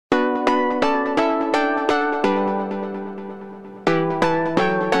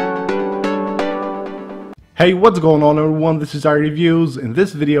Hey, what's going on everyone, this is iReviews. In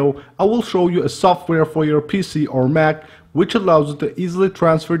this video, I will show you a software for your PC or Mac which allows you to easily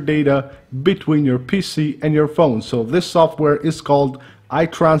transfer data between your PC and your phone. So this software is called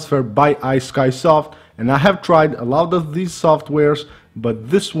iTransfer by iSkysoft, and I have tried a lot of these softwares,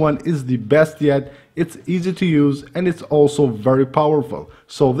 but this one is the best yet. It's easy to use and it's also very powerful.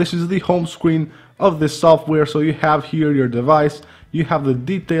 So this is the home screen of this software. So you have here your device, you have the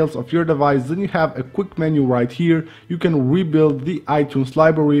details of your device, then you have a quick menu right here. You can rebuild the iTunes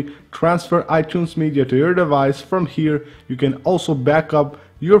library, transfer iTunes media to your device. From here you can also back up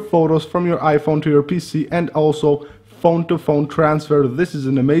your photos from your iPhone to your PC and also phone to phone transfer. This is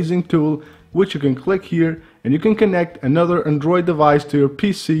an amazing tool which you can click here and you can connect another Android device to your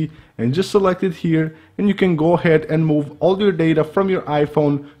PC and just select it here, and you can go ahead and move all your data from your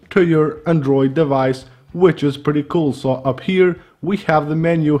iPhone to your Android device, which is pretty cool. So up here we have the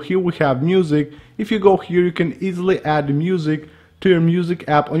menu. Here we have music. If you go here, you can easily add music to your music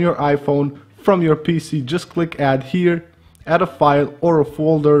app on your iPhone from your PC. Just click add here, add a file or a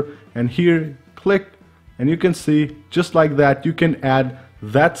folder, and here click, and you can see just like that you can add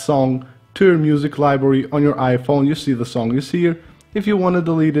that song to your music library on your iPhone. You see the song is here. If you want to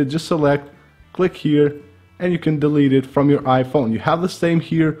delete it, just select, click here, and you can delete it from your iPhone. You have the same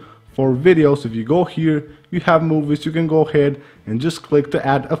here for videos. If you go here, you have movies. You can go ahead and just click to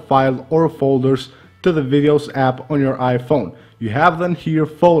add a file or folders to the videos app on your iPhone. You have then here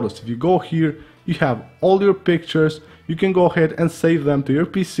photos. If you go here, you have all your pictures. You can go ahead and save them to your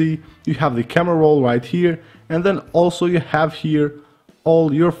PC. You have the camera roll right here, and then also you have here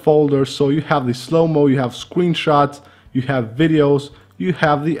all your folders. So you have the slow-mo, you have screenshots, you have videos, you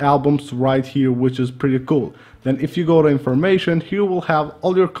have the albums right here, which is pretty cool. Then if you go to information, here we'll have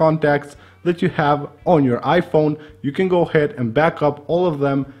all your contacts that you have on your iPhone. You can go ahead and back up all of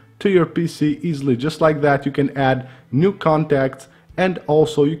them to your PC easily. Just like that, you can add new contacts, and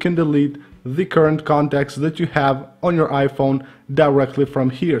also you can delete the current contacts that you have on your iPhone directly from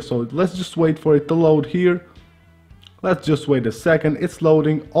here. So let's just wait for it to load here. Let's just wait a second. It's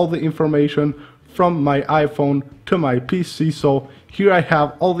loading all the information from my iPhone to my PC. So here I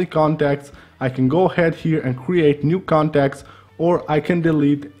have all the contacts. I can go ahead here and create new contacts, or I can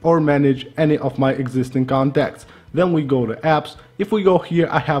delete or manage any of my existing contacts. Then we go to apps. If we go here,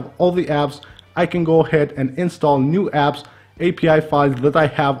 I have all the apps. I can go ahead and install new apps, API files that I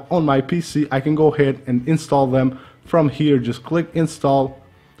have on my PC. I can go ahead and install them from here. Just click install,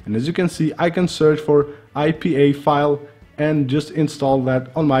 and as you can see, I can search for IPA file and just install that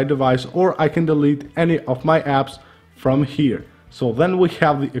on my device, or I can delete any of my apps from here. So then we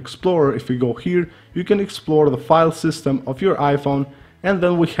have the Explorer. If you go here, you can explore the file system of your iPhone, and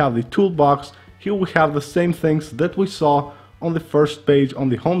then we have the toolbox. Here we have the same things that we saw on the first page on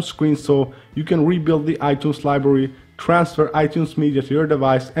the home screen. So you can rebuild the iTunes library, transfer iTunes media to your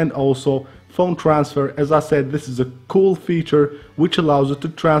device, and also phone transfer. As I said, this is a cool feature which allows you to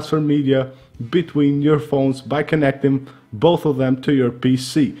transfer media between your phones by connecting both of them to your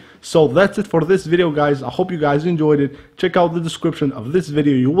PC. So that's it for this video, guys. I hope you guys enjoyed it. Check out the description of this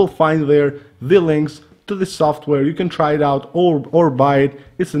video. You will find there the links to the software. You can try it out or buy it.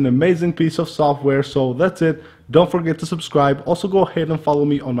 It's an amazing piece of software. So that's it. Don't forget to subscribe. Also go ahead and follow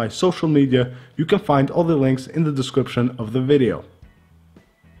me on my social media. You can find all the links in the description of the video.